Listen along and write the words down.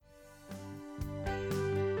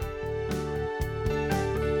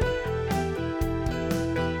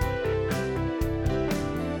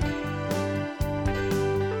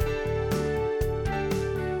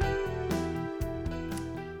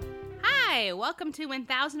welcome to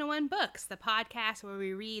 1001 Books, the podcast where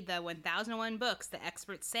we read the 1001 books the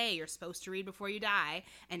experts say you're supposed to read before you die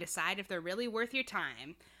and decide if they're really worth your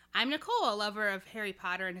time. I'm Nicole, a lover of Harry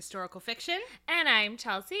Potter and historical fiction. And I'm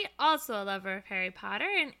Chelsea, also a lover of Harry Potter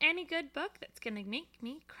and any good book that's going to make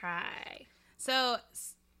me cry. So,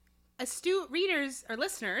 astute readers or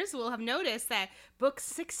listeners will have noticed that book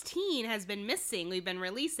 16 has been missing. We've been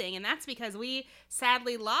releasing, and that's because we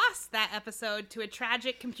sadly lost that episode to a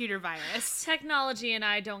tragic computer virus. Technology and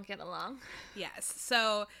I don't get along. Yes.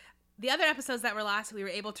 So the other episodes that were lost, we were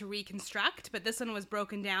able to reconstruct, but this one was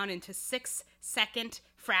broken down into 6-second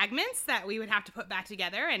fragments that we would have to put back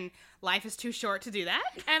together, and life is too short to do that.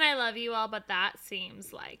 And I love you all, but that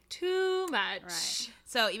seems like too much. Right.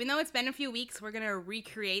 So even though it's been a few weeks, we're going to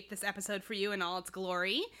recreate this episode for you in all its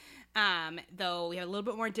glory. Though we have a little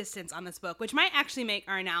bit more distance on this book, which might actually make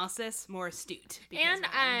our analysis more astute.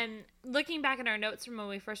 And looking back at our notes from when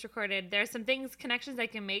we first recorded, there's some connections I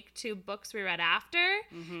can make to books we read after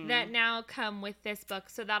that now come with this book.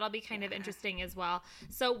 So that'll be kind of interesting as well.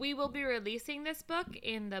 So we will be releasing this book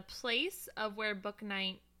in the place of where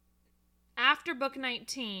after book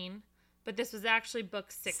 19, but this was actually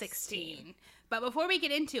book 16. But before we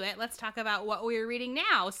get into it, let's talk about what we were reading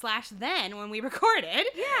now / then when we recorded.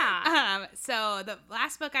 Yeah. So the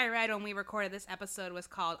last book I read when we recorded this episode was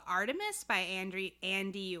called Artemis by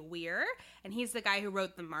Andy Weir. And he's the guy who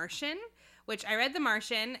wrote The Martian, which I read The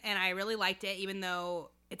Martian and I really liked it, even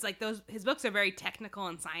though it's like his books are very technical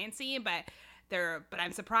and sciencey, but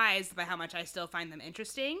I'm surprised by how much I still find them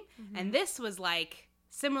interesting. Mm-hmm. And this was like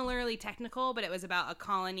similarly technical, but it was about a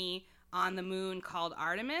colony on the moon called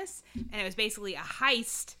Artemis, and it was basically a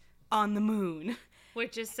heist on the moon,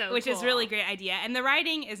 which is which is really great idea. And the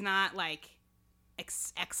writing is not like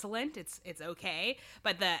excellent; it's okay,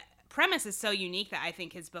 but the premise is so unique that I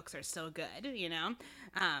think his books are still good, you know.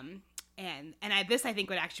 This I think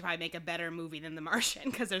would actually probably make a better movie than The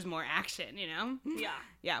Martian because there's more action, you know.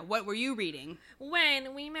 Yeah. What were you reading?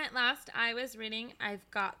 When we met last, I was reading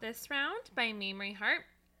I've Got This Round by Mamrie Hart.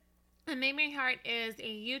 And Mamrie Hart is a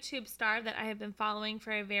YouTube star that I have been following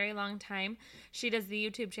for a very long time. She does the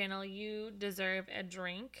YouTube channel You Deserve a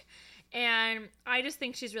Drink. And I just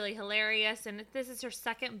think she's really hilarious. And this is her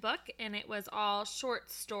second book, and it was all short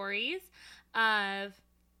stories of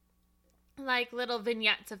like little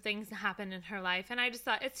vignettes of things that happened in her life. And I just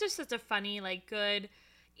thought it's just such a funny, like good,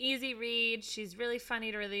 easy read. She's really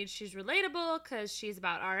funny to read. She's relatable because she's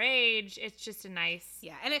about our age. It's just a nice...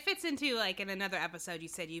 Yeah, and it fits into, like, in another episode, you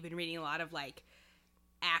said you've been reading a lot of, like,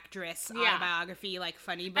 actress autobiography, like,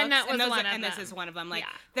 funny books. And that was one of them. And this is one of them. Like,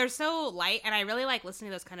 they're so light, and I really like listening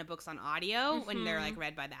to those kind of books on audio when they're, like,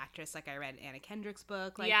 read by the actress. Like, I read Anna Kendrick's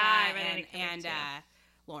book like that. I read Anna Kendrick, too.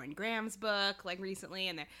 Lauren Graham's book, like, recently,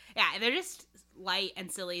 and they're just light and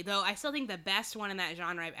silly, though I still think the best one in that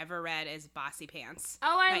genre I've ever read is Bossy Pants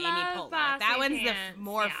by Amy love Poehler. Bossy That one's Pants.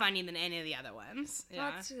 more funny than any of the other ones.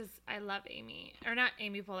 Well, it's just, I love Amy. Or not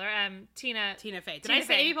Amy Poehler, Tina Fey. Did Tina I say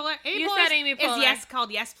Fey. Amy Poehler? You said Amy Poehler. Is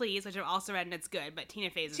called Yes Please, which I've also read and it's good, but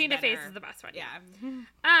Tina Fey's is better. Tina Fey's is the best one.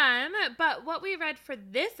 Yeah. But what we read for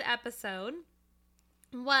this episode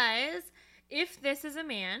was If This Is a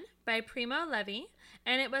Man by Primo Levi.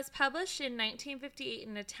 And it was published in 1958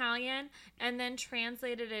 in Italian and then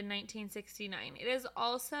translated in 1969. It is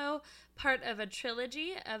also part of a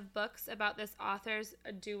trilogy of books about this author's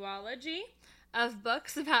duology of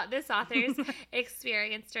books about this author's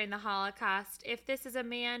experience during the Holocaust. If This Is a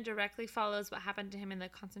Man directly follows what happened to him in the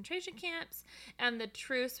concentration camps, and The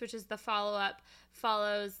Truce, which is the follow-up,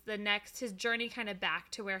 follows his journey kind of back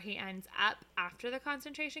to where he ends up after the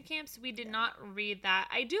concentration camps. We did not read that.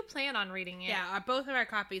 I do plan on reading it. Yeah, both of our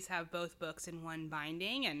copies have both books in one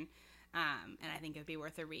binding, and I think it would be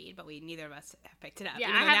worth a read, but neither of us have picked it up.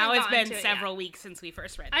 Yeah, now it's been several weeks since we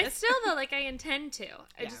first read this. I still, though, I intend to.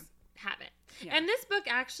 I just haven't. Yeah. And this book,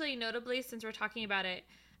 actually, notably, since we're talking about it,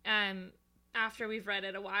 after we've read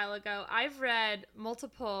it a while ago, I've read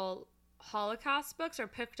multiple Holocaust books or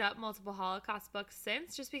picked up multiple Holocaust books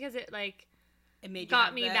since, just because it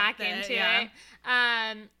got me back into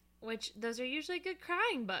it. Which those are usually good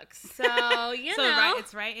crying books, so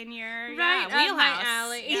it's right in your wheelhouse. My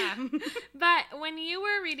alley. Yeah. But when you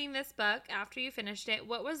were reading this book after you finished it,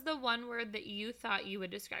 what was the one word that you thought you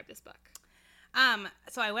would describe this book?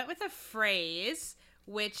 So I went with a phrase,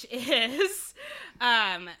 which is,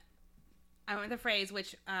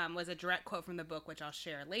 which was a direct quote from the book, which I'll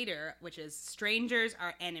share later, which is strangers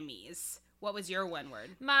are enemies. What was your one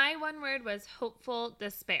word? My one word was hopeful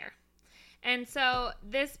despair. And so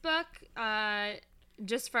this book,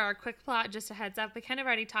 just for our quick plot, just a heads up, we kind of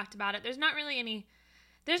already talked about it. There's not really any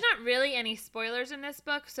there's not really any spoilers in this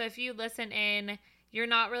book. So if you listen in, you're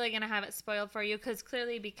not really going to have it spoiled for you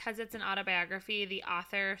because it's an autobiography, the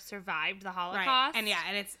author survived the Holocaust. Right.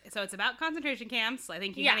 And it's about concentration camps. I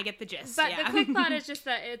think you kind of get the gist. But the quick plot is just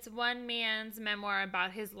that it's one man's memoir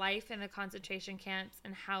about his life in the concentration camps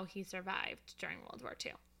and how he survived during World War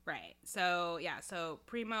II. Right. So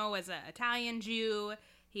Primo was an Italian Jew.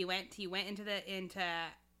 He went into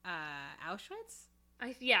Auschwitz.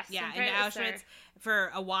 Yes. Yeah, into Auschwitz for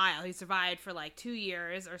a while. He survived for like 2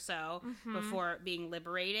 years or so before being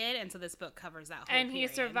liberated, and so this book covers that whole period. He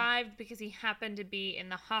survived because he happened to be in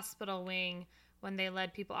the hospital wing when they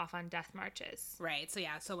led people off on death marches. Right.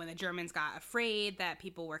 So when the Germans got afraid that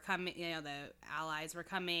people were coming, the Allies were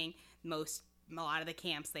coming, a lot of the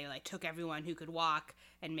camps, they like took everyone who could walk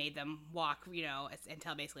and made them walk,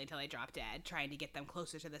 until they dropped dead, trying to get them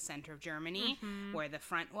closer to the center of Germany where the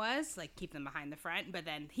front was, like keep them behind the front. But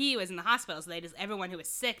then he was in the hospital, so everyone who was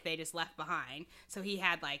sick, they just left behind. So he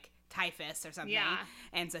had like typhus or something,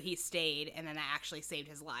 and so he stayed, and then that actually saved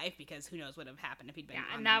his life because who knows what would have happened if he'd been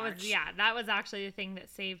on the march. that was actually the thing that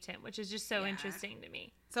saved him, which is just so interesting to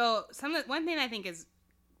me. So one thing I think is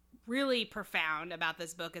really profound about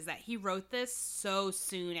this book is that he wrote this so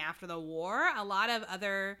soon after the war. A lot of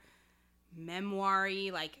other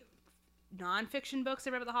memoir-y, like nonfiction books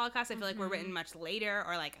about the Holocaust, I feel like were written much later.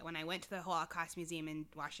 Or like when I went to the Holocaust Museum in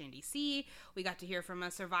Washington, D.C., we got to hear from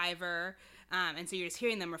a survivor. And so you're just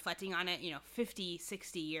hearing them reflecting on it, 50,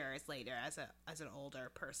 60 years later as an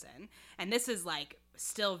older person. And this is like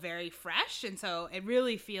still very fresh. And so it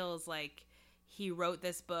really feels like he wrote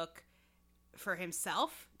this book for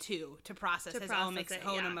himself to process his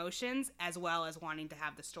own emotions, as well as wanting to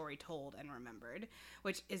have the story told and remembered,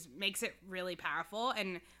 which makes it really powerful.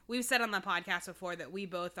 And we've said on the podcast before that we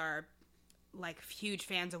both are like huge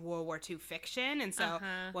fans of World War II fiction, and so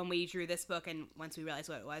when we drew this book and once we realized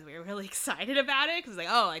what it was, we were really excited about it because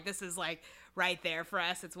this is like right there for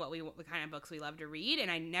us. It's what the kind of books we love to read,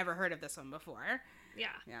 and I never heard of this one before. Yeah,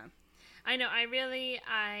 I know.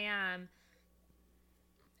 I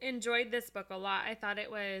enjoyed this book a lot. I thought it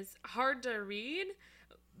was hard to read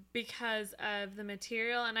because of the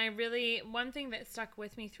material, and one thing that stuck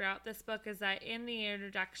with me throughout this book is that in the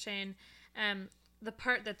introduction, the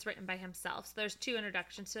part that's written by himself. So there's 2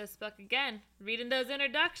 introductions to this book. Again, reading those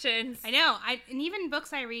introductions. I know. And even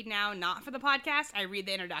books I read now, not for the podcast, I read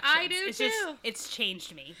the introductions. I do too. It's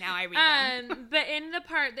changed me. Now I read them. But in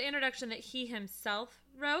the introduction that he himself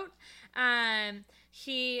wrote,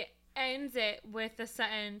 he ends it with the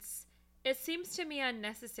sentence, "It seems to me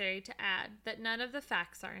unnecessary to add that none of the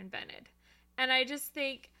facts are invented." And I just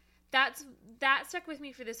think that stuck with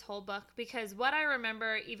me for this whole book, because what I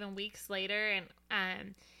remember even weeks later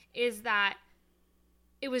is that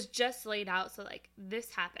it was just laid out. So like this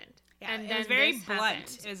happened, and then it was very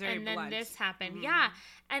blunt. It was very blunt. And then this happened,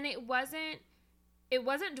 and it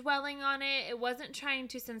wasn't dwelling on it. It wasn't trying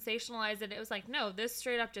to sensationalize it. It was like, no, this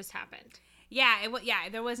straight up just happened.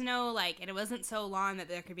 There was no, and it wasn't so long that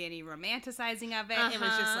there could be any romanticizing of it. It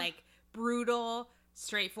was just, brutal,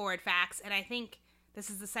 straightforward facts. And I think this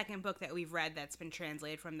is the second book that we've read that's been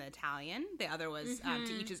translated from the Italian. The other was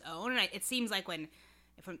To Each His Own. And it seems like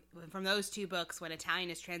from those 2 books, when Italian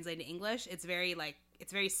is translated to English, it's very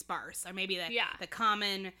sparse. Or maybe the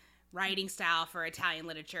common writing style for Italian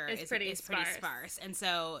literature is pretty sparse. And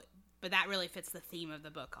so, but that really fits the theme of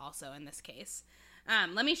the book also in this case.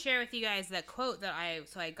 Let me share with you guys the quote that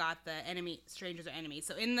I got the strangers are enemies.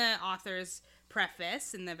 So in the author's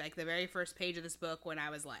preface, in the very first page of this book, when I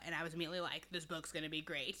was immediately like, this book's going to be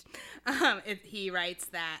great. He writes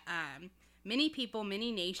that, many people,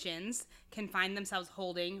 many nations can find themselves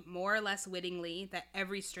holding, more or less wittingly, that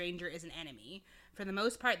every stranger is an enemy. For the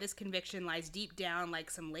most part, this conviction lies deep down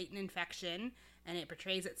like some latent infection, and it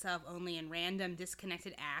portrays itself only in random,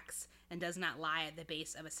 disconnected acts and does not lie at the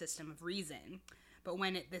base of a system of reason. But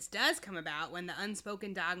when this does come about, when the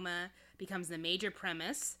unspoken dogma becomes the major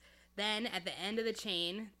premise, then at the end of the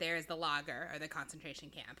chain, there is the lager, or the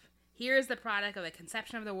concentration camp. Here is the product of a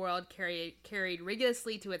conception of the world carried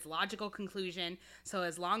rigorously to its logical conclusion, so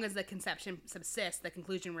as long as the conception subsists, the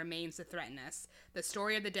conclusion remains to threaten us. The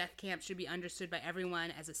story of the death camp should be understood by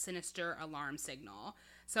everyone as a sinister alarm signal.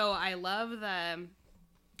 So I love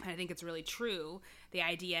I think it's really true, the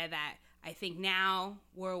idea that I think now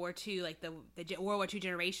World War II, like the World War II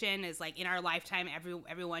generation is like in our lifetime,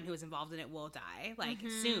 everyone who is involved in it will die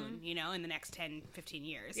soon, in the next 10, 15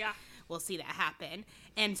 years. Yeah. We'll see that happen.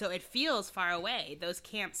 And so it feels far away. Those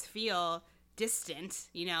camps feel distant,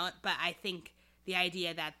 but I think the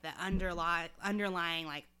idea that the underlying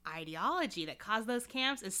like ideology that caused those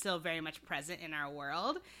camps is still very much present in our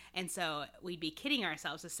world. And so we'd be kidding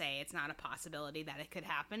ourselves to say it's not a possibility that it could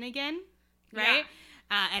happen again, right?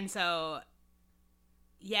 Yeah. And so,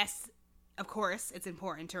 yes, of course, it's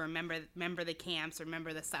important to remember the camps,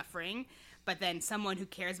 remember the suffering, but then someone who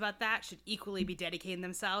cares about that should equally be dedicating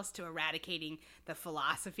themselves to eradicating the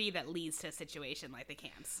philosophy that leads to a situation like the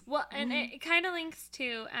camps. Well, and it kind of links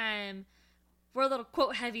to, we're a little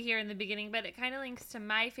quote heavy here in the beginning, but it kind of links to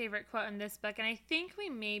my favorite quote in this book, and I think we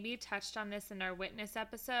maybe touched on this in our Witness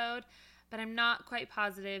episode, but I'm not quite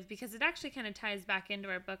positive because it actually kind of ties back into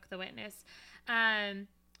our book, The Witness,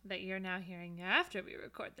 that you're now hearing after we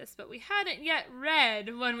record this, but we hadn't yet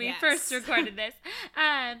read when we first recorded this,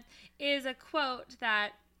 is a quote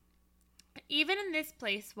that, "Even in this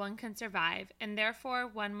place one can survive, and therefore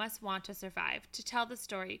one must want to survive, to tell the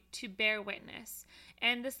story, to bear witness,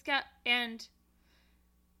 and that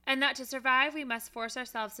to survive we must force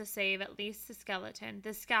ourselves to save at least the skeleton,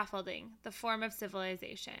 the scaffolding, the form of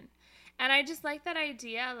civilization." And I just like that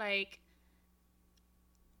idea, like,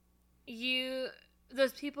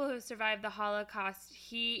 those people who survived the Holocaust,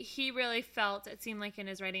 he really felt, it seemed like in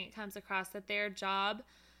his writing it comes across, that their job,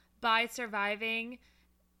 by surviving,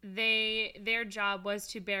 their job was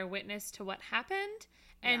to bear witness to what happened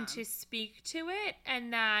and to speak to it.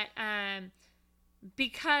 And that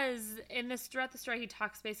because throughout the story he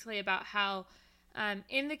talks basically about how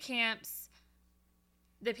in the camps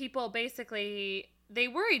the people basically, they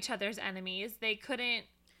were each other's enemies.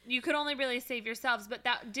 You could only really save yourselves, but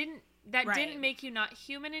that didn't make you not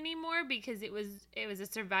human anymore because it was a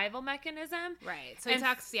survival mechanism. Right. So he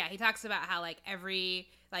talks about how like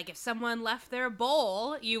if someone left their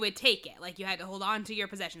bowl, you would take it. Like you had to hold on to your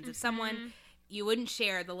possessions. If someone, you wouldn't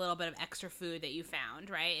share the little bit of extra food that you found,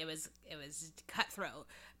 right? It was cutthroat.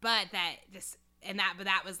 But that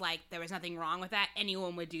was like, there was nothing wrong with that.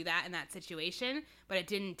 Anyone would do that in that situation, but it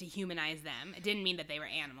didn't dehumanize them. It didn't mean that they were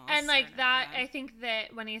animals. And like that, I think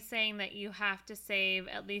that when he's saying that you have to save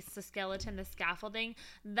at least the skeleton, the scaffolding,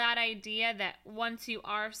 that idea that once you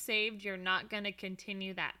are saved, you're not going to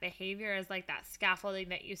continue that behavior is like that scaffolding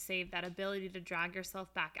that you save, that ability to drag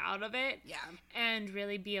yourself back out of it. Yeah. And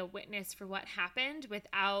really be a witness for what happened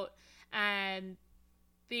without,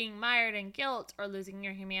 being mired in guilt or losing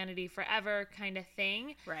your humanity forever kind of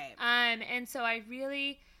thing. Right. And so I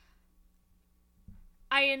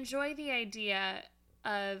enjoy the idea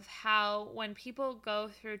of how when people go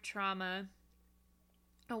through trauma,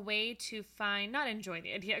 a way to find, not enjoy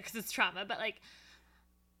the idea because it's trauma, but like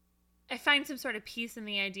I find some sort of peace in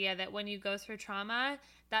the idea that when you go through trauma,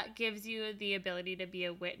 that gives you the ability to be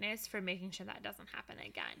a witness for making sure that doesn't happen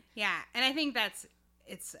again. Yeah. And I think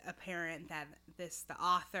it's apparent that the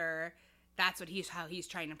author, that's how he's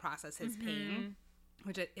trying to process his pain,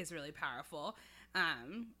 which is really powerful.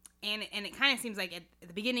 And it kind of seems like at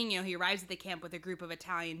the beginning, he arrives at the camp with a group of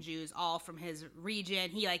Italian Jews, all from his region.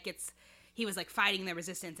 He was like fighting the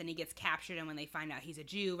resistance, and he gets captured. And when they find out he's a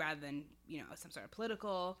Jew rather than some sort of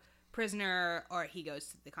political prisoner, or he goes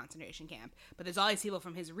to the concentration camp. But there's all these people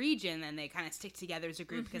from his region, and they kind of stick together as a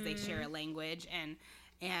group because they share a language.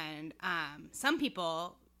 And some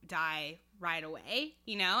people die right away,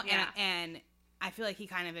 and I feel like he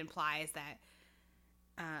kind of implies that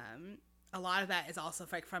a lot of that is also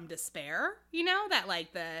like from despair, that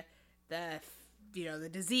like the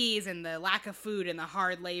disease and the lack of food and the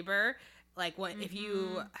hard labor, like if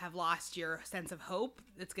you have lost your sense of hope,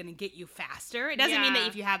 it's going to get you faster. It doesn't mean that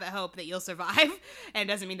if you have that hope that you'll survive, and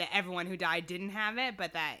it doesn't mean that everyone who died didn't have it,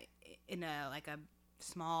 but that in a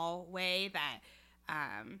small way that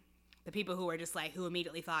the people who were just like, who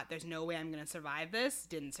immediately thought there's no way I'm going to survive this,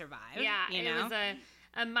 didn't survive. Yeah, it was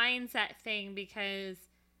a mindset thing because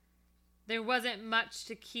there wasn't much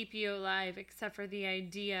to keep you alive except for the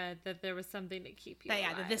idea that there was something to keep you alive.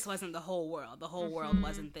 Yeah, that this wasn't the whole world. The whole world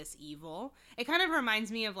wasn't this evil. It kind of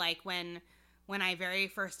reminds me of like when I very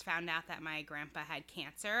first found out that my grandpa had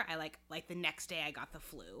cancer, I like the next day I got the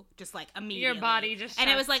flu, just like immediately. Your body just and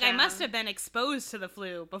it was like down. I must have been exposed to the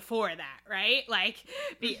flu before that, right? Like,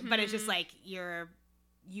 but it's just like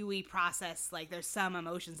we process, like there's some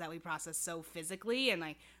emotions that we process so physically, and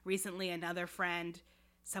like recently another friend,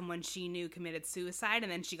 someone she knew committed suicide,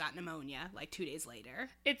 and then she got pneumonia like 2 days later.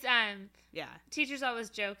 It's yeah. Teachers always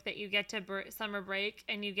joke that you get to summer break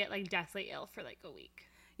and you get like deathly ill for like a week.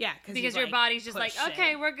 Yeah, because your body's just like,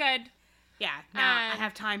 okay, we're good. Yeah, now I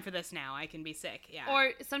have time for this now. I can be sick. Yeah.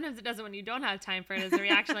 Or sometimes it doesn't when you don't have time for it as a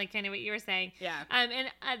reaction, like kind of what you were saying. Yeah.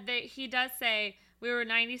 He does say, we were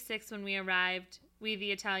 96 when we arrived, we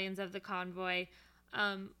the Italians of the convoy,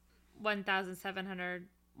 1,700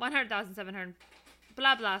 100,700,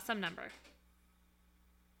 blah, blah, some number.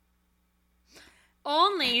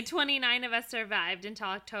 Only 29 of us survived until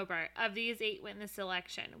October of these 8 witness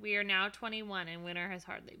election. We are now 21 and winter has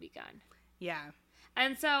hardly begun. Yeah.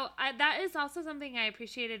 And so that is also something I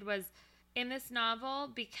appreciated was in this novel,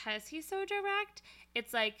 because he's so direct,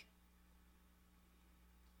 it's like,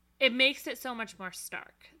 it makes it so much more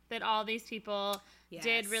stark that all these people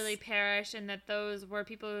did really perish, and that those were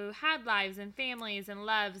people who had lives and families and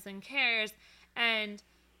loves and cares, and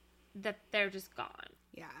that they're just gone.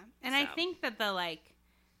 Yeah. And I think that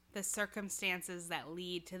the circumstances that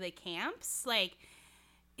lead to the camps, like,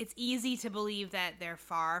 it's easy to believe that they're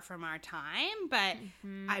far from our time, but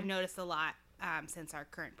I've noticed a lot since our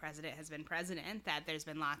current president has been president that there's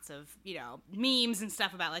been lots of, memes and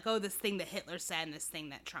stuff about, like, oh, this thing that Hitler said and this thing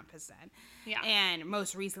that Trump has said. Yeah. And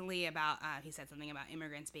most recently about, he said something about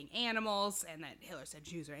immigrants being animals, and that Hitler said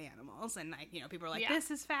Jews are animals. And, like, people are like,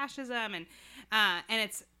 this is fascism. And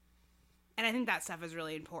I think that stuff is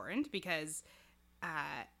really important because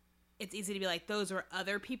it's easy to be like, those were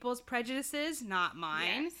other people's prejudices, not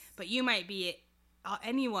mine. Yes. But you might be,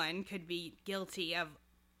 anyone could be guilty of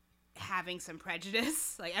having some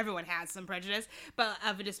prejudice. Like, everyone has some prejudice, but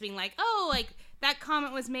of just being like, oh, like, that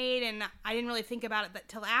comment was made and I didn't really think about it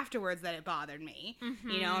till afterwards that it bothered me.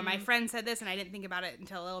 And my friend said this and I didn't think about it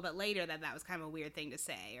until a little bit later that was kind of a weird thing to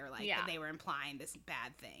say, or like that they were implying this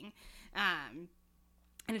bad thing.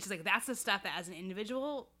 And it's just like, that's the stuff that as an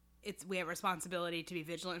individual, we have a responsibility to be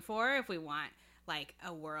vigilant for if we want, like,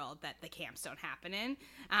 a world that the camps don't happen in.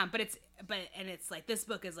 But it's like, this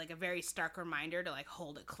book is like a very stark reminder to, like,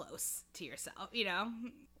 hold it close to yourself,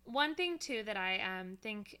 One thing too that I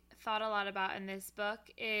thought a lot about in this book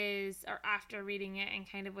is, or after reading it and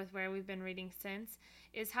kind of with where we've been reading since,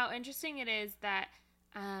 is how interesting it is that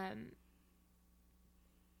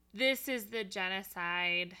this is the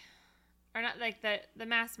genocide, or not, like, the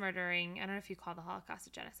mass murdering. I don't know if you call the Holocaust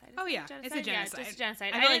a genocide. It's a genocide. Yeah, just a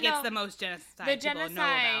genocide. I feel like it's the most genocide the people genocide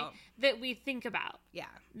know about. that we think about. Yeah.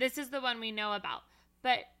 This is the one we know about.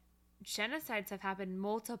 But genocides have happened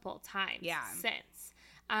multiple times since.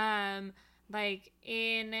 Like,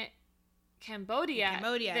 in Cambodia,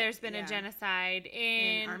 there's been a genocide.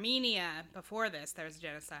 In Armenia, before this, there was a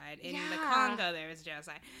genocide. In the Congo, there was a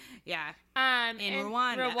genocide. Yeah. In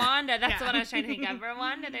Rwanda. Rwanda, that's the one I was trying to think of.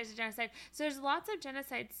 Rwanda, there's a genocide. So there's lots of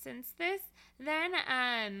genocides since this. Then,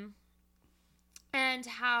 and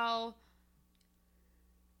how,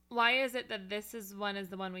 why is it that this is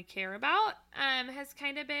the one we care about? Has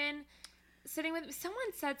kind of been sitting with me. Someone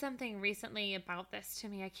said something recently about this to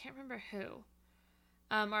me. I can't remember who.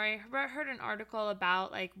 Or I heard an article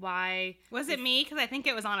about, like, why... Was it me? Because I think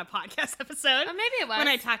it was on a podcast episode. Oh, maybe it was. When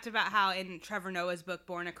I talked about how in Trevor Noah's book,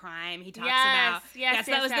 Born a Crime, he talks about... Yes.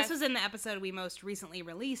 This was in the episode we most recently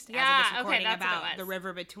released as of this recording about the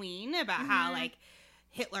River Between, about how, like,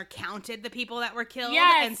 Hitler counted the people that were killed.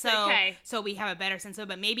 Yes, and so we have a better sense of it.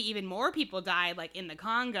 But maybe even more people died, like, in the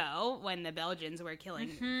Congo when the Belgians were killing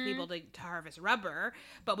people to harvest rubber.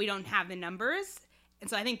 But we don't have the numbers. And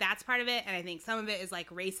so I think that's part of it, and I think some of it is, like,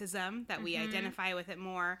 racism, that we identify with it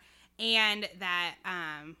more, and that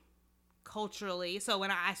culturally. So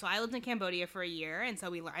I lived in Cambodia for a year, and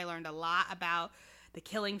so I learned a lot about the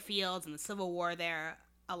killing fields and the Civil War there.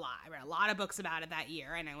 A lot. I read a lot of books about it that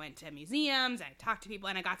year, and I went to museums, and I talked to people,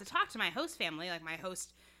 and I got to talk to my host family. Like, my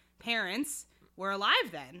host parents were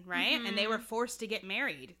alive then, right? And they were forced to get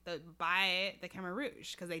married by the Khmer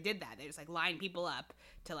Rouge, because they did that. They just, like, lined people up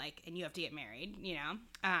to, like, and you have to get married,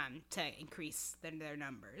 to increase their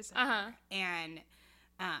numbers. And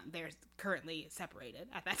they're currently separated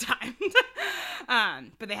at that time.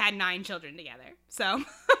 But they had 9 children together. So,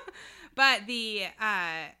 but it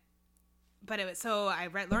was, so I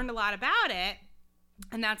learned a lot about it.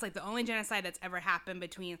 And that's, like, the only genocide that's ever happened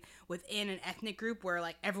within an ethnic group where,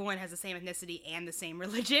 like, everyone has the same ethnicity and the same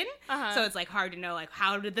religion. So it's, like, hard to know, like,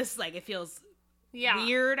 how did this, like, it feels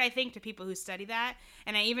weird, I think, to people who study that.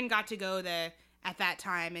 And I even got to go at that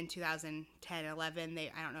time in 2010, 11,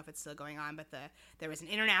 I don't know if it's still going on, but there was an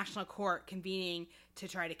international court convening to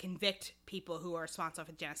try to convict people who are responsible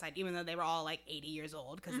for genocide, even though they were all, like, 80 years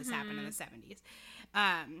old, because this happened in the 70s.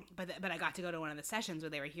 But I got to go to one of the sessions where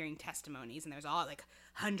they were hearing testimonies, and there was all, like,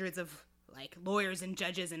 hundreds of, like, lawyers and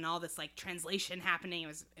judges and all this, like, translation happening. It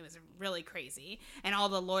was really crazy. And all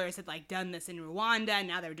the lawyers had, like, done this in Rwanda, and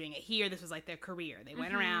now they were doing it here. This was, like, their career. They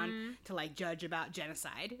went around to, like, judge about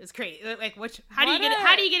genocide. It was crazy. Like, how do you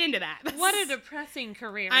get into that? What a depressing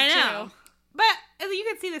career, I know. too. But you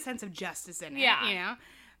could see the sense of justice in it,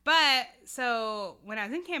 But so when I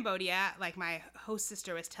was in Cambodia, like my host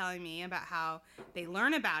sister was telling me about how they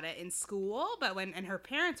learn about it in school, but and her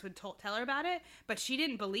parents would tell her about it, but she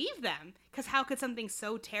didn't believe them because how could something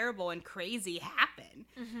so terrible and crazy happen?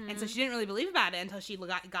 Mm-hmm. And so she didn't really believe about it until she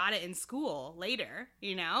got it in school later,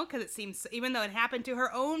 because it seems, even though it happened to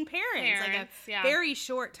her own parents like a very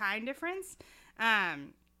short time difference.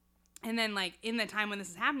 And then like in the time when this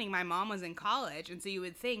is happening, my mom was in college, and so you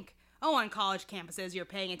would think, oh, on college campuses, you're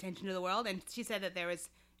paying attention to the world. And she said that there was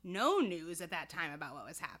no news at that time about what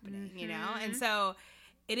was happening, And so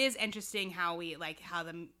it is interesting how we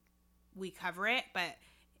cover it. But,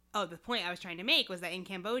 the point I was trying to make was that in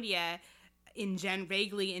Cambodia,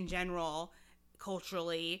 vaguely in general,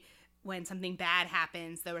 culturally, when something bad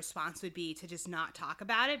happens, the response would be to just not talk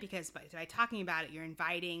about it, because by talking about it, you're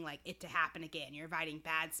inviting like it to happen again. You're inviting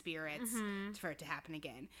bad spirits for it to happen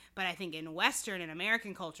again. But I think in Western and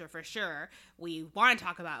American culture, for sure, we want to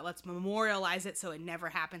talk about it. Let's memorialize it so it never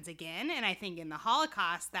happens again. And I think in the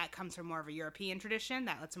Holocaust, that comes from more of a European tradition,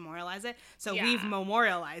 that let's memorialize it. So we've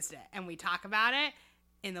memorialized it, and we talk about it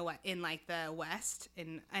in the West,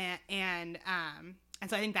 and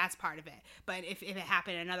so I think that's part of it. But if it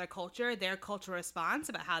happened in another culture, their cultural response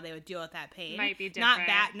about how they would deal with that pain might be different. Not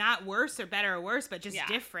bad, not worse or better or worse, but just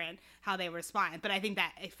different how they respond. But I think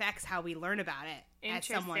that affects how we learn about it as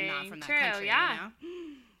someone not from that country. Yeah.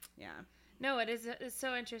 Yeah. No, it's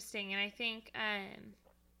so interesting, and I think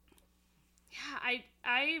I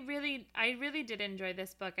really did enjoy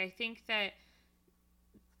this book. I think that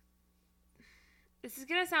this is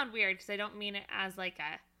gonna sound weird because I don't mean it as like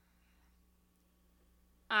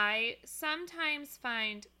I sometimes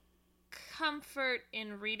find comfort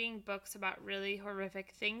in reading books about really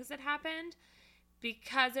horrific things that happened,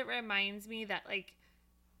 because it reminds me that like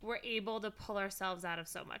we're able to pull ourselves out of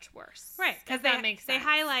so much worse. Right, because they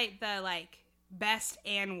highlight the like best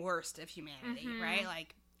and worst of humanity, right?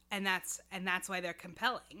 Like, and that's why they're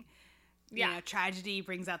compelling. Yeah, tragedy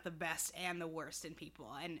brings out the best and the worst in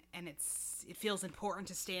people, and it feels important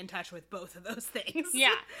to stay in touch with both of those things.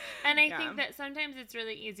 Yeah, and I think that sometimes it's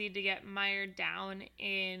really easy to get mired down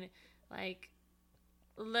in like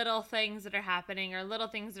little things that are happening or little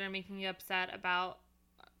things that are making you upset about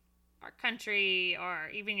our country or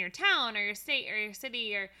even your town or your state or your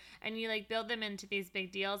city, and you like build them into these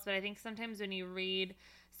big deals. But I think sometimes when you read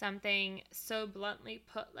something so bluntly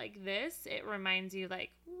put like this, it reminds you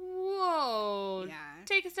like, whoa,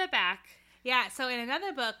 take a step back. Yeah, so in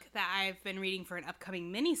another book that I've been reading for an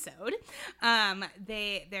upcoming mini-sode,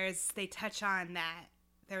 they touch on that,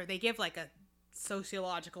 they give like a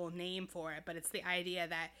sociological name for it, but it's the idea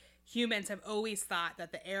that humans have always thought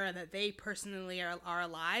that the era that they personally are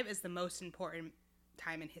alive is the most important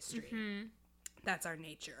time in history. Mm-hmm. That's our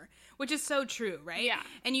nature, which is so true, right? Yeah.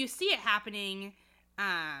 And you see it happening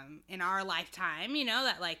in our lifetime,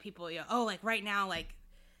 that like people, like right now, like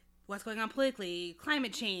what's going on politically,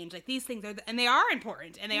 climate change, like these things and they are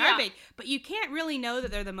important and they are big, but you can't really know that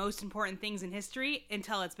they're the most important things in history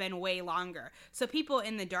until it's been way longer. So people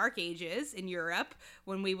in the Dark Ages in Europe,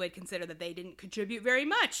 when we would consider that they didn't contribute very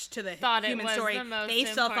much to the human story, they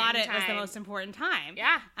still thought it was the most important time.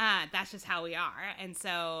 Yeah. That's just how we are. And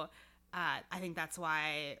so I think that's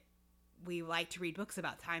why we like to read books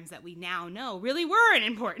about times that we now know really were an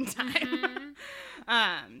important time.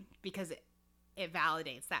 Mm-hmm. Because it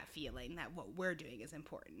validates that feeling that what we're doing is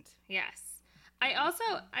important. Yes.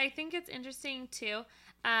 I think it's interesting too.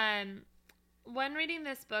 When reading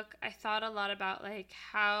this book, I thought a lot about like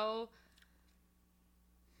how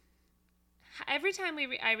every time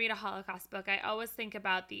I read a Holocaust book, I always think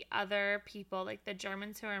about the other people, like the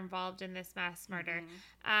Germans who are involved in this mass murder,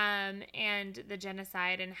 and the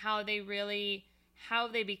genocide, and how they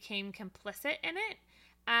became complicit in it.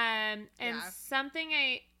 And something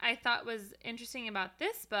I thought was interesting about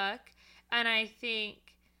this book, and I think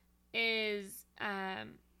is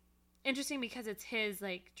interesting because it's his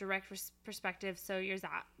like direct perspective.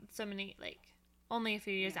 Only a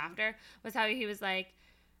few years after, was how he was like,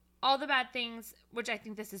 all the bad things, which I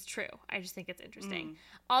think this is true. I just think it's interesting.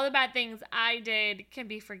 All the bad things I did can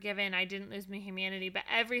be forgiven. I didn't lose my humanity, but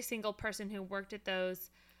every single person who worked at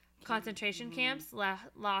those concentration camps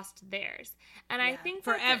lost theirs, and I think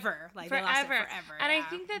forever, forever. They lost it forever. And I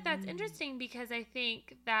think that that's interesting because I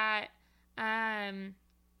think that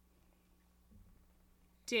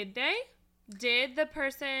did the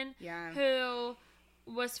person who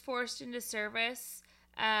was forced into service,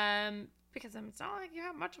 because it's not like you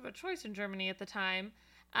have much of a choice in Germany at the time,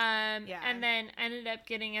 and then ended up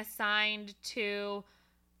getting assigned to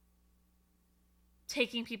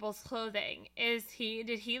taking people's clothing. Did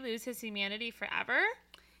he lose his humanity forever?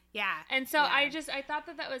 Yeah. And so I thought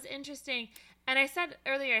that was interesting. And I said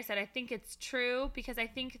earlier, I think it's true because I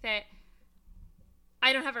think that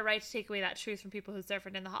I don't have a right to take away that truth from people who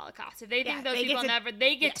suffered in the Holocaust. If they think those people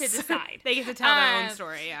they get to decide. They get to tell their own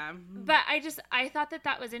story, yeah. But I thought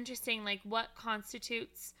that was interesting, like what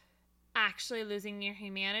constitutes actually losing your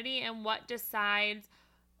humanity and what decides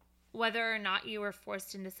whether or not you were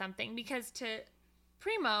forced into something. Because to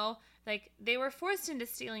Primo, like, they were forced into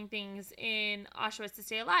stealing things in Auschwitz to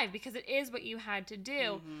stay alive because it is what you had to do.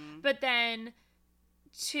 Mm-hmm. But then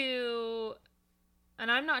and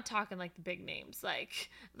I'm not talking like the big names, like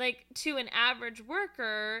to an average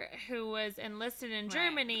worker who was enlisted in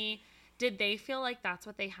Germany, did they feel like that's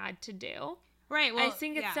what they had to do? Right. Well, I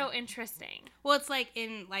think it's so interesting. Well, it's like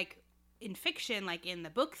in fiction, like in The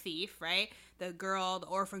Book Thief, right? The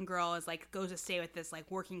orphan girl goes to stay with this like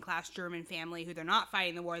working class German family who they're not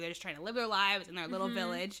fighting the war. They're just trying to live their lives in their little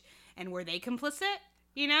village. And were they complicit?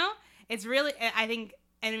 You know, it's really, I think,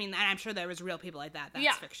 and I mean, and I'm sure there was real people like that.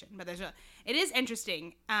 That's fiction, but it is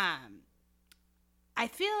interesting. I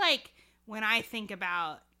feel like when I think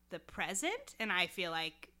about the present and I feel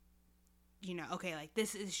like, you know, okay, like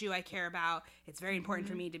this issue I care about, it's very important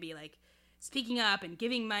for me to be like speaking up and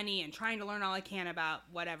giving money and trying to learn all I can about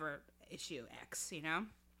whatever issue X, you know?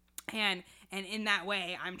 And in that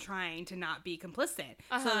way, I'm trying to not be complicit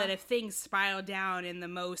so that if things spiral down in the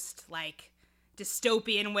most like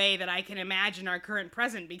dystopian way that I can imagine our current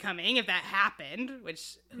present becoming, if that happened,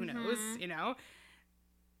 which who knows, you know,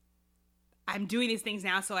 I'm doing these things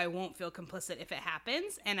now so I won't feel complicit if it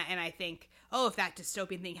happens. And I think, if that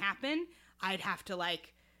dystopian thing happened, I'd have to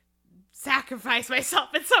like sacrifice myself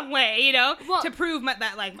in some way, you know, to prove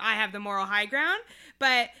that like I have the moral high ground.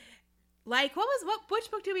 But like, which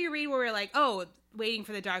book did we read where we're like, waiting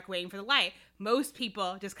for the dark, waiting for the light? Most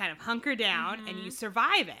people just kind of hunker down and you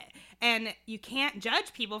survive it. And you can't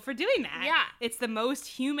judge people for doing that. Yeah. It's the most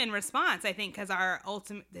human response, I think, because our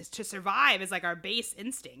ultimate, to survive is like our base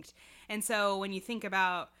instinct. And so when you think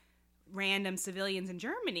about random civilians in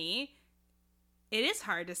Germany, it is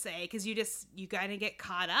hard to say because you gotta get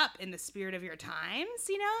caught up in the spirit of your times,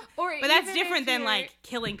 you know? But that's different than like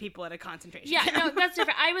killing people at a concentration camp. Yeah, no, that's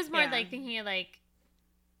different. I was more like thinking of like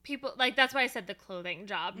people, like that's why I said the clothing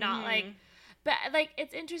job, not like, but like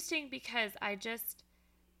it's interesting because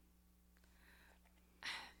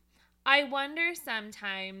I wonder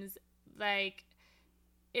sometimes, like,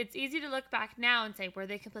 it's easy to look back now and say, were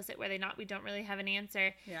they complicit, were they not? We don't really have an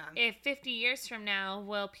answer. Yeah. If 50 years from now,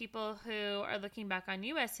 will people who are looking back on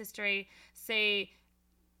U.S. history say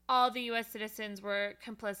all the U.S. citizens were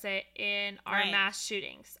complicit in our mass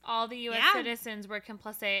shootings? All the U.S. citizens were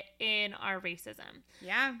complicit in our racism.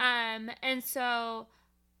 Yeah. And so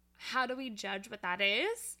how do we judge what that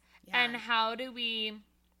is? Yeah. And how do we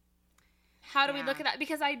look at that?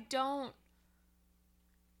 Because I don't.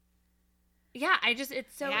 Yeah,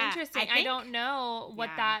 it's so interesting. I don't know what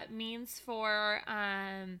that means for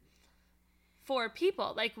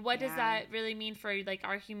people. Like, what does that really mean for like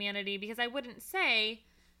our humanity? Because I wouldn't say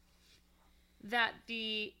that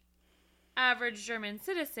the average German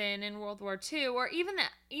citizen in World War II, or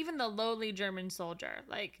even the lowly German soldier,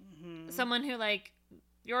 like someone who like,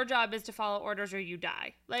 your job is to follow orders or you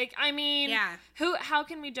die. Like, I mean, how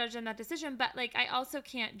can we judge them that decision? But like, I also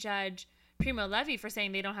can't judge Primo Levi for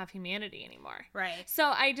saying they don't have humanity anymore. Right. So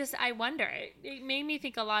I wonder. It made me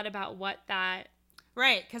think a lot about what that.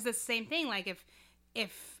 Right, because it's the same thing. Like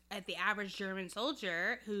if the average German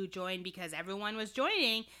soldier who joined because everyone was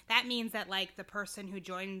joining, that means that like the person who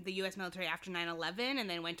joined the U.S. military after 9/11 and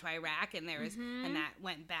then went to Iraq and there was and that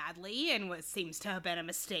went badly and seems to have been a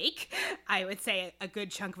mistake. I would say a good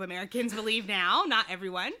chunk of Americans believe now. Not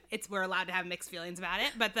everyone. We're allowed to have mixed feelings about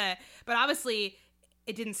it, but obviously.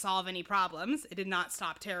 It didn't solve any problems. It did not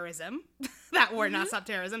stop terrorism. That war did not stop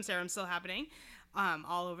terrorism. Terrorism's still happening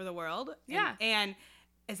all over the world. Yeah. And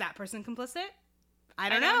is that person complicit? I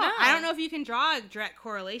don't know. I don't know if you can draw a direct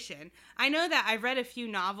correlation. I know that I've read a few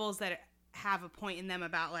novels that have a point in them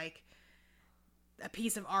about like a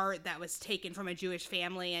piece of art that was taken from a Jewish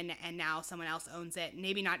family and now someone else owns it.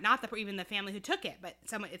 Maybe not even the family who took it, but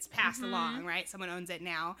it's passed along, right? Someone owns it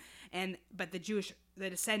now, but the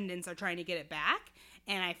descendants are trying to get it back.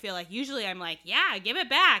 And I feel like usually I'm like, yeah, give it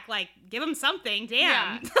back. Like, give them something.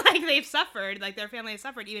 Damn. Yeah. Like, they've suffered. Like, their family has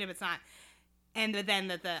suffered, even if it's not. And then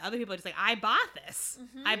the other people are just like, I bought this.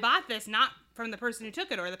 I bought this not from the person who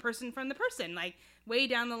took it or the person from the person. Like, way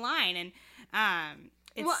down the line. And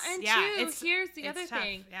here's the other tough.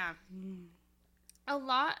 thing. Yeah. A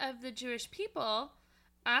lot of the Jewish people,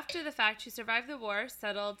 after the fact, who survived the war,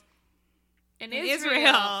 settled in Israel.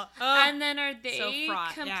 Oh, and then are they so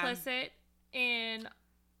fraught, complicit in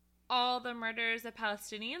all the murders of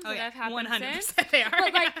Palestinians that have happened 100% since. they are.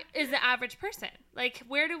 But like, is the average person, like,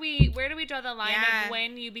 where do we draw the line Yeah. of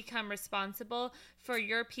when you become responsible for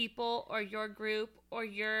your people or your group or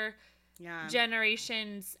your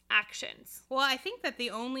generation's actions? Well, I think that the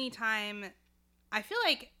only time, I feel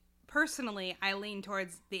like personally I lean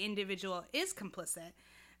towards the individual is complicit,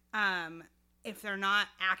 if they're not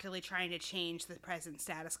actively trying to change the present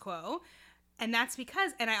status quo. And that's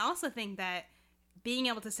because, and I also think that being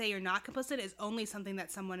able to say you're not complicit is only something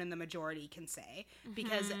that someone in the majority can say.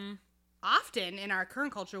 Because often in our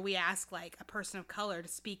current culture, we ask like a person of color to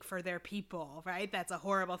speak for their people, right? That's a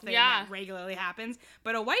horrible thing that regularly happens.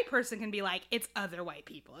 But a white person can be like, it's other white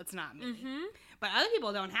people, it's not me. But other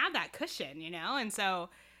people don't have that cushion, you know? And so,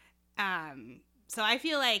 so I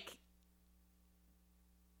feel like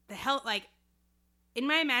in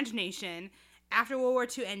my imagination, after World War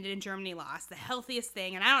II ended and Germany lost, the healthiest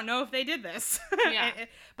thing, and I don't know if they did this,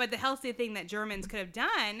 but the healthiest thing that Germans could have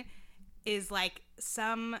done is like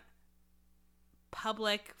some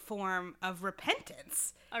public form of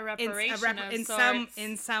repentance, a reparation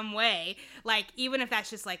in some way, like even if that's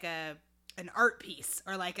just like an art piece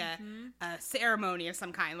or like a ceremony of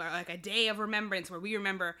some kind, or like a day of remembrance where we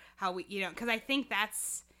remember how we, you know, because I think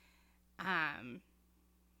that's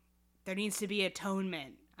there needs to be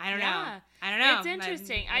atonement. I don't know. It's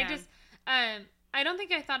interesting. I don't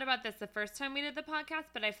think I thought about this the first time we did the podcast,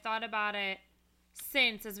 but I've thought about it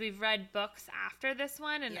since, as we've read books after this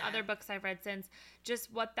one and other books I've read since,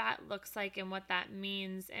 just what that looks like and what that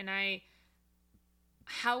means, and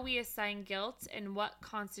how we assign guilt and what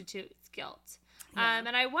constitutes guilt. And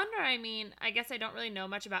I wonder, I guess I don't really know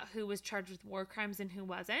much about who was charged with war crimes and who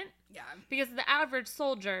wasn't. Yeah. Because the average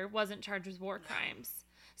soldier wasn't charged with war crimes.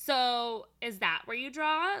 So is that where you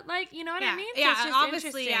draw, like, you know what I mean? So it's just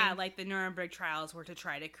obviously, like the Nuremberg trials were to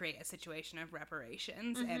try to create a situation of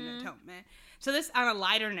reparations and atonement. So this, on a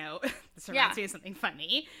lighter note, this reminds me of something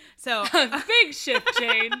funny. So big shift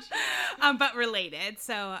change, but related.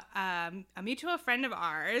 So a mutual friend of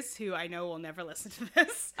ours, who I know will never listen to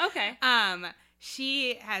this. Okay.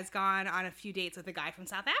 She has gone on a few dates with a guy from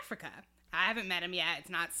South Africa. I haven't met him yet. It's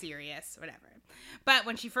not serious, whatever. But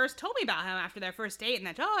when she first told me about him after their first date and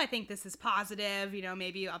that, I think this is positive, you know,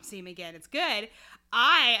 maybe I'll see him again, it's good,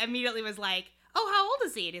 I immediately was like, how old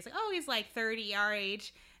is he? And he's like, he's like 30, our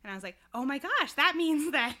age. And I was like, oh my gosh, that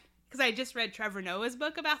means that, because I just read Trevor Noah's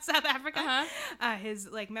book about South Africa, his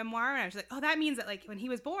like memoir, and I was like, that means that like when he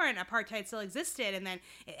was born, apartheid still existed, and then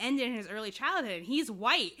it ended in his early childhood, and he's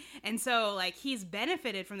white, and so like he's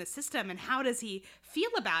benefited from the system, and how does he feel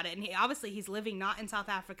about it? And he's living not in South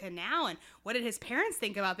Africa now, and what did his parents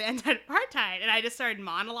think about the end of apartheid? And I just started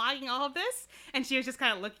monologuing all of this, and she was just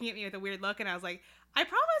kind of looking at me with a weird look, and I was like, I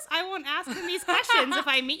promise I won't ask him these questions if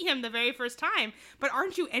I meet him the very first time, but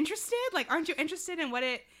aren't you interested? Like, aren't you interested in what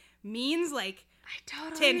it means, like,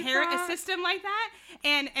 to inherit a system like that?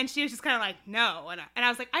 And she was just kind of like, no. And I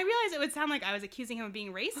was like, I realized it would sound like I was accusing him of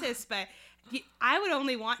being racist, but I would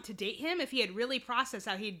only want to date him if he had really processed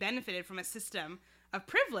how he'd benefited from a system of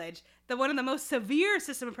privilege, one of the most severe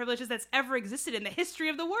system of privileges that's ever existed in the history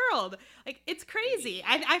of the world. Like, it's crazy.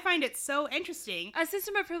 I find it so interesting. A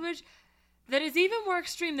system of privilege that is even more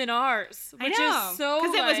extreme than ours, which is so,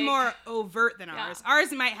 because it was more overt than ours.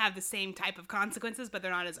 Ours might have the same type of consequences, but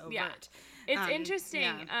they're not as overt. Yeah. It's interesting.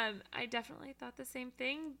 Yeah. I definitely thought the same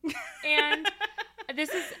thing, and this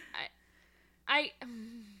is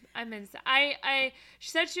she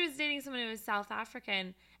said she was dating someone who was South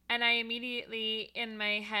African, and I immediately in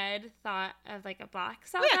my head thought of like a black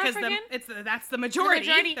South African. Because that's the majority.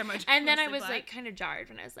 And then I was like kind of jarred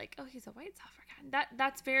when I was like, he's a white South African.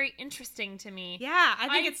 That's very interesting to me. Yeah, I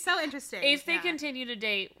think it's so interesting. If they continue to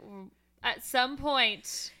date, at some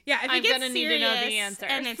point, if I'm gonna need to know the answer.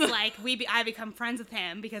 And it's like I become friends with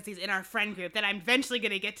him because he's in our friend group. Then I'm eventually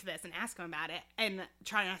gonna get to this and ask him about it and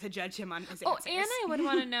try not to judge him on his answers. And I would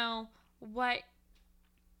want to know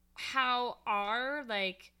how our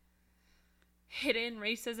like hidden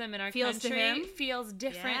racism in our country feels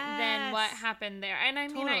different than what happened there. And I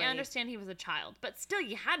mean, I understand he was a child, but still,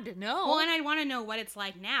 you had to know. Well, and I want to know what it's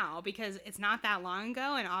like now, because it's not that long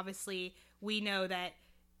ago, and obviously we know that,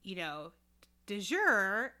 you know, de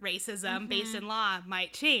jure racism based in law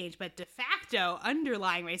might change, but de facto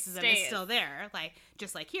underlying racism is still there. Like,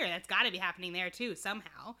 just like here, that's got to be happening there too,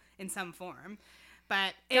 somehow, in some form.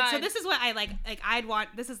 But so this is what I like I'd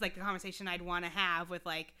want, this is like the conversation I'd want to have with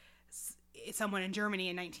like someone in Germany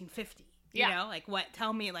in 1950, You know, like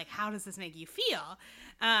tell me, like, how does this make you feel?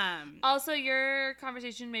 Also, your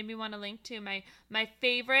conversation made me want to link to my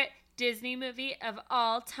favorite Disney movie of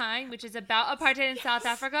all time, which is about apartheid in South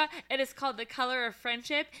Africa. It is called The Color of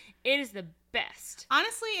Friendship. It is the best.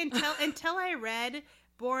 Honestly, until I read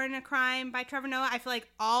Born a Crime by Trevor Noah, I feel like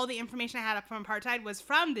all the information I had from apartheid was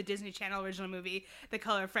from the Disney Channel original movie, The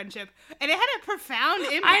Color of Friendship, and it had a profound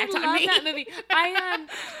impact on me. I love that movie. I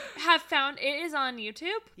have found it is on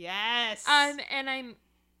YouTube. Yes. And I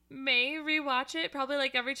may rewatch it probably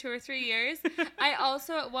like every 2 or 3 years. I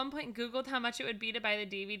also at one point Googled how much it would be to buy the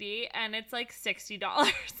DVD, and it's like $60.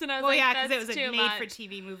 And I was because it was a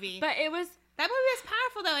made-for-TV movie. But that movie was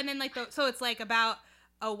powerful though, and then so it's like about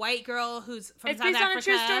a white girl who's from South Africa. It's based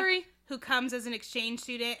on a true story. Who comes as an exchange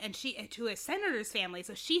student, and to a senator's family,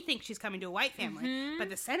 so she thinks she's coming to a white family, but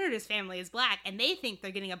the senator's family is black, and they think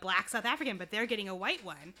they're getting a black South African, but they're getting a white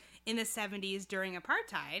one in the 70s during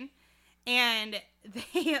apartheid, and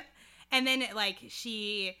then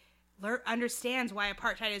she understands why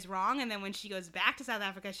apartheid is wrong, and then when she goes back to South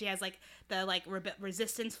Africa, she has like the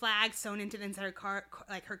resistance flag sewn into inside her car,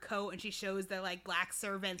 like her coat, and she shows the like black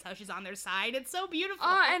servants how she's on their side. It's so beautiful.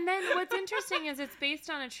 Oh, and then what's interesting is it's based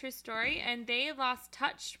on a true story, and they lost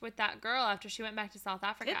touch with that girl after she went back to South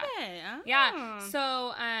Africa. Did they? Oh. Yeah.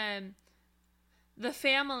 So the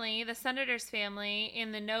family, the senator's family,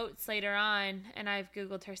 in the notes later on, and I've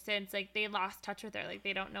Googled her since, like they lost touch with her, like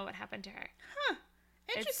they don't know what happened to her. Huh.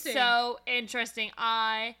 Interesting. It's so interesting.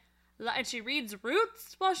 And she reads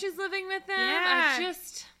Roots while she's living with them. Yeah.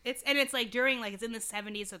 It's like during, like, it's in the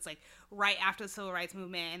 70s, so it's like right after the Civil Rights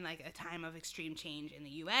Movement and like a time of extreme change in the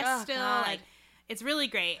U.S. still. God. Like, it's really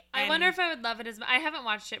great. I wonder if I would love it as much. I haven't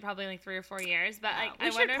watched it probably in like 3 or 4 years, but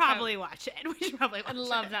we should probably watch it. We should probably watch it. I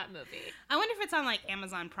love that movie. I wonder if it's on like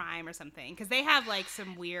Amazon Prime or something, because they have like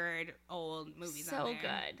some weird old movies on there. So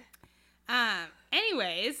good.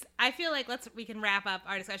 Anyways, I feel like we can wrap up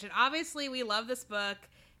our discussion. Obviously, we love this book.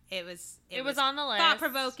 It was on the list. Thought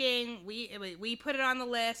provoking. We put it on the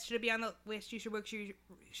list. Should it be on the list? Should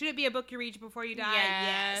it be a book you read before you die?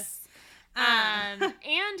 Yes. And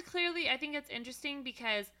clearly, I think it's interesting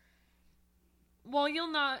because, well,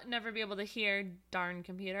 you'll never be able to hear, darn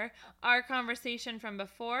computer, our conversation from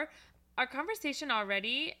before. Our conversation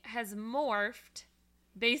already has morphed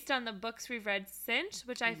based on the books we've read since,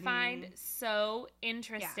 which I find so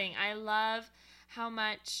interesting. Yeah. I love how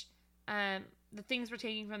much the things we're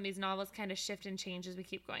taking from these novels kind of shift and change as we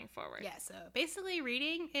keep going forward. Yeah, so basically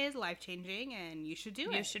reading is life-changing, and you should do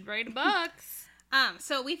it. You should read books.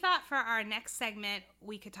 So we thought for our next segment,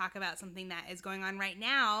 we could talk about something that is going on right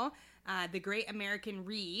now, The Great American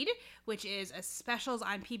Read, which is a specials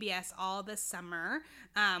on PBS all this summer,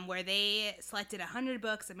 where they selected 100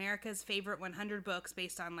 books, America's favorite 100 books,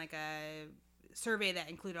 based on like a survey that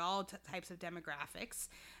included all types of demographics,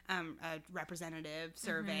 a representative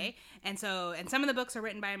survey. And some of the books are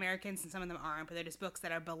written by Americans and some of them aren't, but they're just books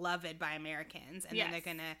that are beloved by Americans. And then they're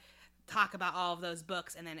going to talk about all of those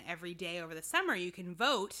books, and then every day over the summer you can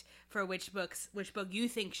vote for which book you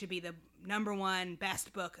think should be the number one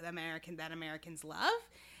best book that Americans love.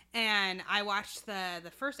 And I watched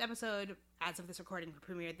the first episode as of this recording,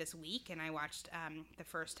 premiered this week, and I watched the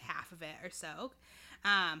first half of it or so.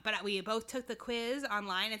 But we both took the quiz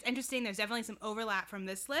online. It's interesting. There's definitely some overlap from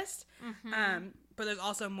this list. But there's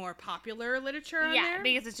also more popular literature on there. Yeah,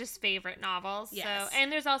 because it's just favorite novels. Yes. So,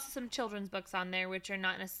 and there's also some children's books on there, which are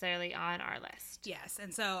not necessarily on our list. Yes.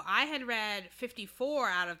 And so I had read 54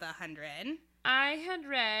 out of the 100. I had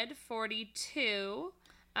read 42.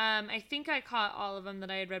 I think I caught all of them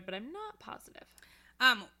that I had read, but I'm not positive.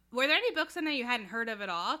 Were there any books in there you hadn't heard of at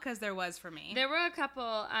all? Because there was for me. There were a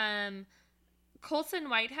couple. Colson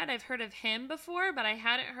Whitehead, I've heard of him before, but I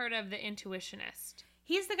hadn't heard of The Intuitionist.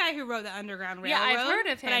 He's the guy who wrote The Underground Railroad. Yeah, I've heard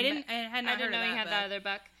of him. But I didn't know he had that other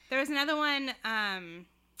book. There was another one,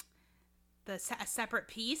 A Separate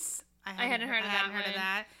Piece. I hadn't heard of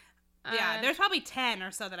that. Yeah, there's probably 10 or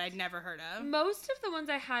so that I'd never heard of. Most of the ones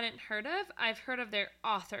I hadn't heard of, I've heard of their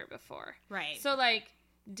author before. Right. So, like,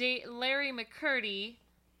 Larry McMurdy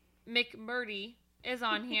is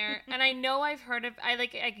on here, and I know I've heard of, I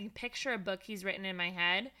can picture a book he's written in my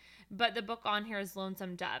head, but the book on here is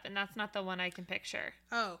Lonesome Dove, and that's not the one I can picture.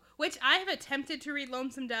 Oh, which I have attempted to read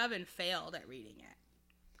Lonesome Dove and failed at reading it.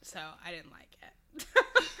 So, I didn't like it.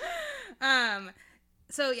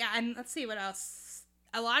 So, yeah, and let's see what else.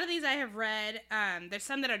 A lot of these I have read. There's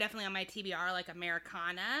some that are definitely on my TBR, like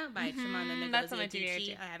Americana by Chimamanda Ngozi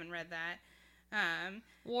Adichie. I haven't read that.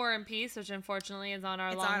 War and Peace, which unfortunately is on our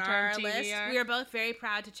It's long-term on our TBR. list. We are both very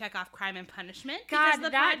proud to check off Crime and Punishment. God, because of the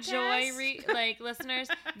that podcast. joy, listeners,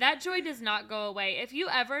 that joy does not go away. If you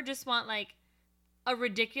ever just want, a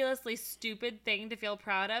ridiculously stupid thing to feel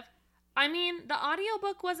proud of, I mean, the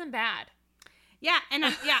audiobook wasn't bad. Yeah, and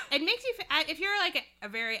it makes you, if you're a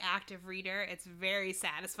very active reader, it's very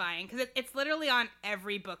satisfying because it's literally on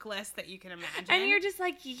every book list that you can imagine. And you're just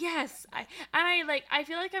like, yes. I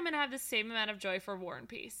feel like I'm going to have the same amount of joy for War and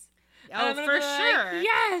Peace. Oh, for sure.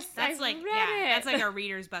 Yes, that's read it. That's like a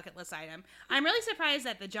reader's bucket list item. I'm really surprised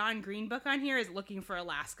that the John Green book on here is Looking for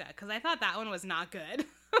Alaska because I thought that one was not good.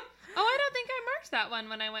 Oh, I don't think I marked that one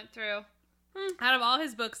when I went through. Out of all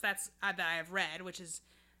his books that I've read, which is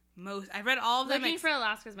I've read all of them. Looking for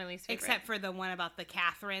Alaska is my least favorite. Except for the one about the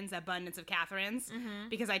Catherines, Abundance of Catherines.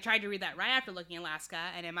 Because I tried to read that right after Looking at Alaska,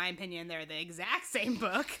 and in my opinion, they're the exact same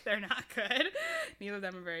book. They're not good. Neither of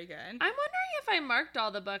them are very good. I'm wondering if I marked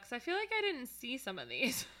all the books. I feel like I didn't see some of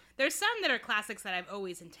these. There's some that are classics that I've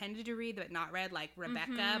always intended to read but not read, like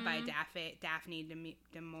Rebecca by Daphne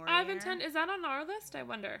du Maurier. Is that on our list? I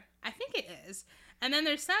wonder. I think it is. And then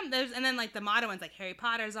and then the modern ones like Harry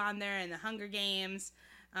Potter's on there and the Hunger Games.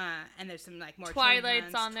 And there's some more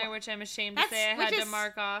Twilight's on there, which I'm ashamed to say I had to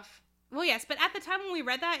mark off. Well, yes, but at the time when we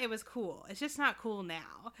read that, it was cool. It's just not cool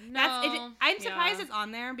now. No, I'm surprised it's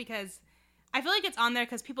on there because I feel like it's on there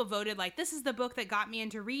because people voted this is the book that got me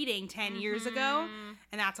into reading 10 years ago,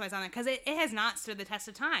 and that's why it's on there because it has not stood the test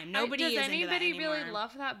of time. Nobody is into that anymore. Does anybody really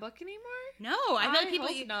love that book anymore? No, I feel like people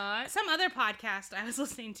hope not. Some other podcast I was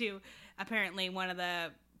listening to, apparently one of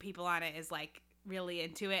the people on it is really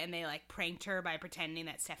into it, and they pranked her by pretending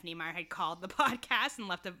that Stephenie Meyer had called the podcast and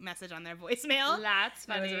left a message on their voicemail. That's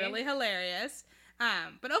funny. It was really hilarious.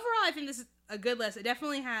 But overall, I think this is a good list. It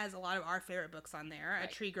definitely has a lot of our favorite books on there. Right.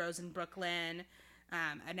 A Tree Grows in Brooklyn,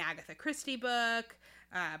 an Agatha Christie book,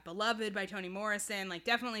 Beloved by Toni Morrison.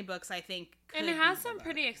 Definitely books I think. And it has some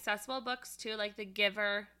pretty accessible books too. The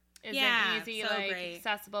Giver is an easy,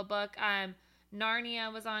 accessible book.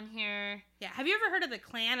 Narnia was on here. Yeah. Have you ever heard of the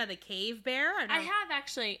Clan of the Cave Bear? I have,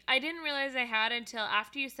 actually. I didn't realize I had until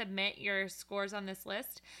after you submit your scores on this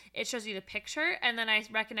list. It shows you the picture, and then I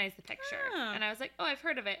recognized the picture. Oh. And I was like, oh, I've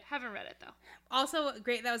heard of it. Haven't read it, though. Also,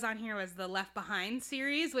 great that was on here was the Left Behind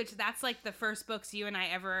series, which that's the first books you and I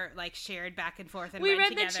ever shared back and forth and read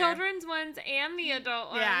together. We read the children's ones and the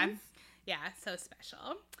adult ones. Yeah, so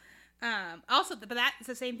special. Also, but that's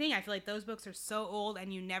the same thing. I feel like those books are so old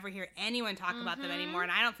and you never hear anyone talk about them anymore.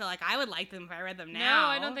 And I don't feel like I would like them if I read them now. No,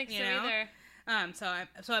 I don't think so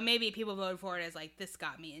either. So maybe people voted for it as this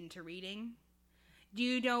got me into reading. Do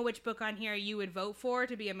you know which book on here you would vote for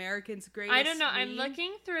to be American's greatest I don't know. read? I'm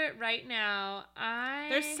looking through it right now.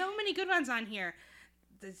 There's so many good ones on here.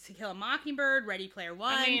 To Kill a Mockingbird, Ready Player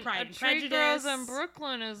One, Pride and Prejudice. Tree Grows in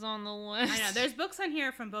Brooklyn is on the list. I know. There's books on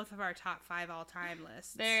here from both of our top 5 all-time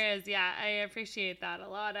lists. There is, yeah. I appreciate that a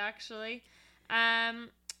lot, actually.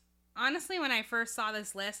 Honestly, when I first saw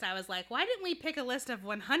this list, I was like, why didn't we pick a list of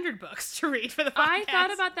 100 books to read for the podcast? I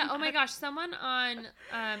thought about that. Oh my gosh. Someone on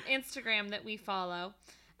Instagram that we follow,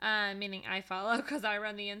 meaning I follow because I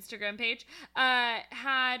run the Instagram page,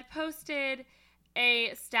 had posted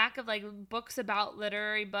a stack of books about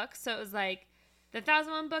literary books. So it was the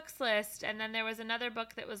 1001 Books list, and then there was another book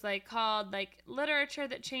that was called Literature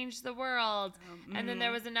That Changed the World, and then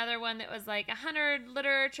there was another one that was 100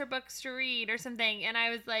 literature books to read or something. And I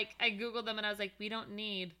was I googled them and I was we don't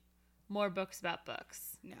need more books about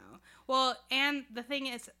books. No. Well, and the thing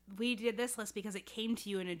is, we did this list because it came to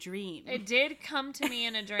you in a dream. It did come to me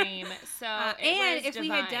in a dream. So and if we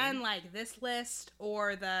had done this list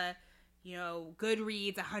or the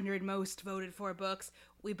Goodreads 100 most voted for books,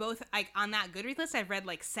 we both on that Goodreads list I've read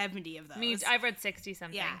 70 of those. I've read 60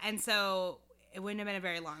 something. Yeah, and so it wouldn't have been a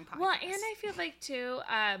very long podcast. Well, and I feel too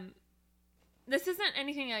this isn't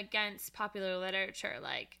anything against popular literature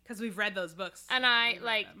because we've read those books. And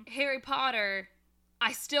Harry Potter,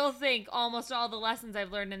 I still think almost all the lessons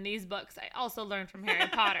I've learned in these books I also learned from Harry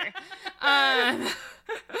Potter.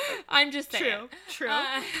 I'm just saying. True.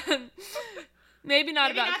 Maybe not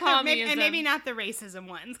about communism. Maybe not the racism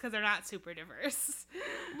ones, because they're not super diverse.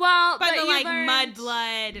 Well, but the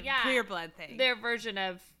mudblood, pureblood thing. Their version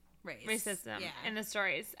of racism in the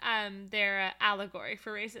stories. Their allegory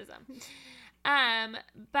for racism.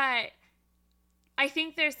 But I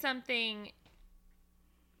think there's something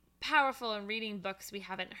powerful in reading books we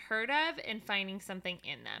haven't heard of and finding something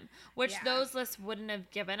in them, which those lists wouldn't have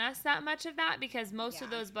given us that much of that, because most of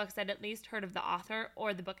those books I'd at least heard of the author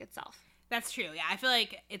or the book itself. That's true. Yeah, I feel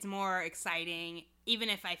like it's more exciting, even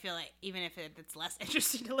if it's less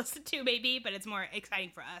interesting to listen to, maybe, but it's more exciting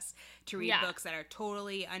for us to read books that are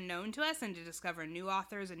totally unknown to us and to discover new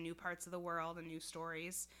authors and new parts of the world and new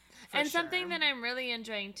stories. And something that I'm really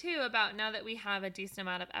enjoying, too, about now that we have a decent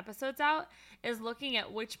amount of episodes out, is looking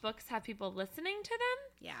at which books have people listening to them.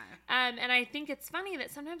 Yeah. And I think it's funny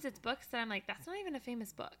that sometimes it's books that I'm like, that's not even a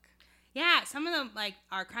famous book. Yeah, some of them, like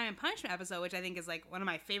our Crime and Punishment episode, which I think is like one of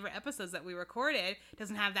my favorite episodes that we recorded,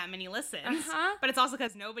 doesn't have that many listens. But it's also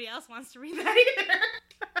because nobody else wants to read that either.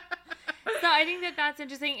 So I think that that's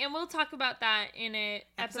interesting, and we'll talk about that in an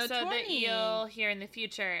episode that you'll hear in the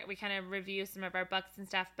future. We kind of review some of our books and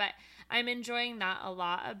stuff, but I'm enjoying that a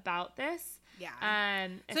lot about this. Yeah.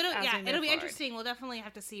 So it'll be interesting. We'll definitely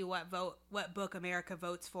have to see what book America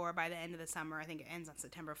votes for by the end of the summer. I think it ends on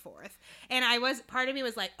September 4th. And part of me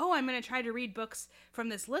was like, oh, I'm going to try to read books from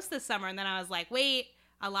this list this summer. And then I was like, wait,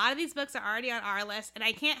 a lot of these books are already on our list, and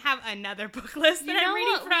I can't have another book list that I'm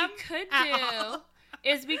reading from. What we could do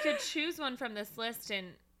is we could choose one from this list and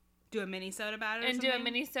do a mini-sode about it, and do a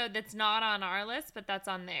mini-sode that's not on our list, but that's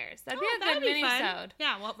on theirs. That'd be a good mini-sode.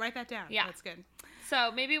 Yeah, well, write that down. Yeah, that's good. So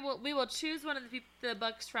maybe we will choose one of the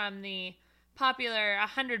books from the popular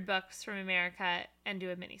 100 books from America and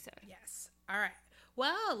do a mini-sode. Yes. All right.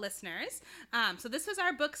 Well, listeners, so this was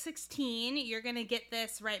our book 16. You're going to get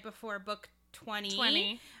this right before book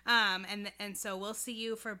 20. And so we'll see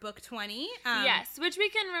you for book 20. Yes, which we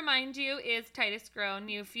can remind you is Titus Grown.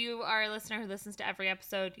 If you are a listener who listens to every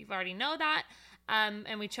episode, you've already know that.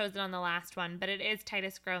 And we chose it on the last one, but it is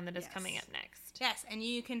Titus Grown that is coming up next. Yes, and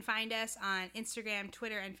you can find us on Instagram,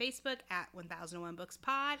 Twitter, and Facebook at 1001 Books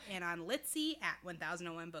Pod, and on Litzy at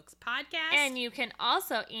 1001 Books Podcast. And you can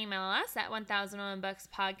also email us at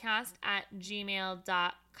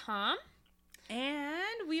 1001bookspodcast@gmail.com.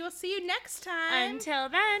 And we will see you next time. Until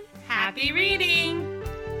then, happy reading!